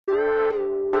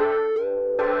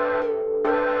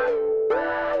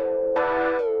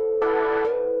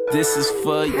This is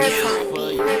for you.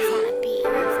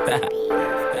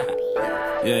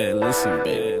 Yeah, listen,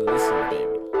 baby.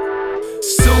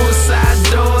 Suicide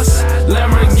doors,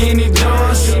 Lamborghini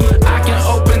doors. I can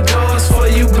open doors for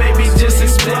you, baby, just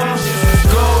explore.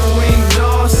 Gold wing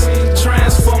doors,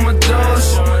 transformer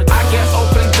doors. I can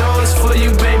open doors for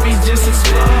you, baby, just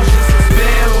explore.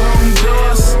 Bedroom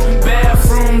doors,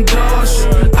 bathroom doors.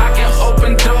 I can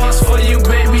open doors for you,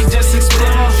 baby, just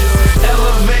explore.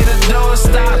 Elevator doors,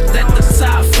 stop at the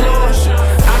top floor.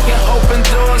 I can open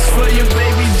doors for you,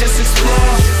 baby, just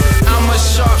explore. I'm a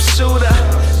sharpshooter,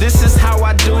 this is how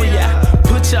I do ya.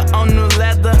 Put ya on new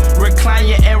leather, recline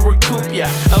ya and recoup ya.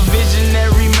 A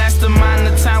visionary mastermind,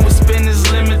 the time we spend is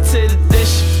limited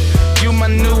edition. You my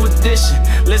new addition,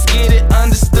 let's get it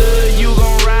understood. You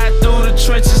gon' ride through the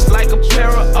trenches like a pair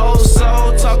of old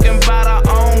souls, talking about our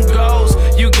own goals.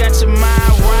 You got your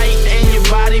mind right and your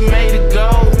body made of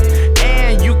gold.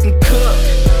 And you can cook,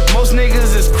 most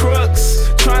niggas is crooks,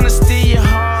 trying to steal your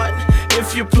heart.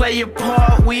 If you play your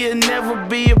part, we'll never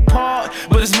be apart.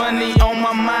 But it's money on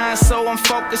my mind, so I'm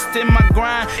focused in my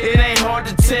grind. It ain't hard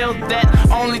to tell that,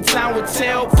 only time will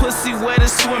tell. Pussy where the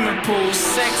swimming pool,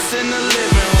 sex in the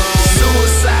living room.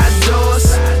 Suicide doors,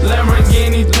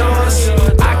 Lamborghini doors.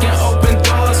 I can open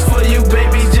doors for you,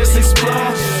 baby, just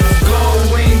explore.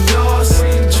 Gold wing doors,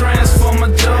 transformer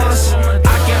doors.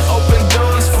 I can open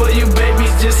doors for you, baby,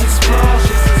 just explore.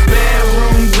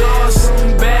 Bedroom doors,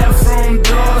 bathroom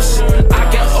doors. I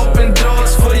can open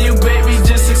doors for you, baby,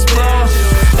 just explore.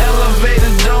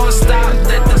 Elevator doors, stop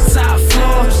at the top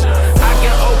floor. I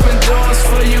can open doors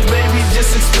for you, baby,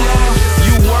 just explore.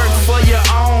 You work for your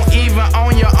own, even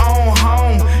on your own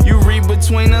home. You read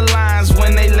between the lines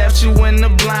when they left you in the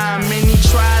blind. Many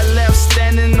tried left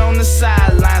standing on the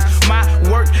sidelines. My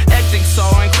work ethics so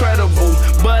incredible,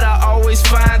 but I always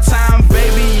find time,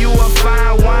 baby, you a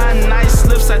fine wine. Nice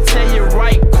lips, I tell you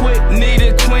right quick. Need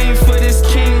a queen for this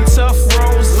king, tough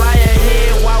roles lie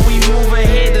ahead while we move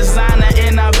ahead, designer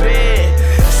in our bed.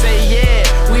 Say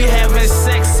yeah, we having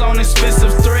sex on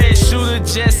expensive thread. Shoota,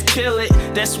 just kill it,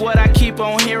 that's what I keep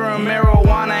on hearing.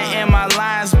 Marijuana in my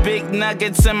lines, big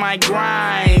nuggets in my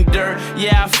grinder.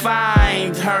 Yeah, I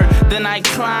find her, then I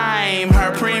climb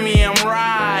her, premium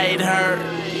ride her.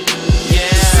 Yeah.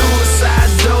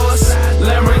 Suicide doors,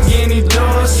 Lamborghini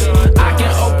doors. I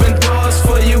can open doors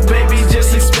for you, baby,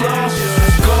 just explore.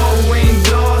 Gold wing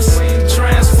doors,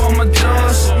 transformer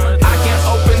doors. I can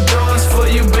open doors for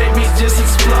you, baby, just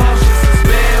explore.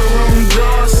 Bedroom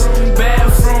doors,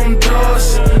 bathroom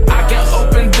doors. I can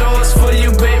open doors for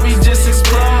you, baby, just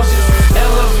explore.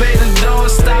 Elevator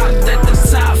doors, stop at the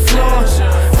top floor.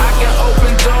 I can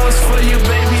open doors for you,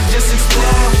 baby, just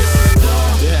explore.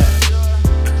 Yeah.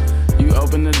 You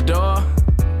open the door,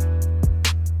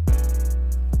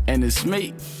 and it's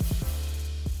me.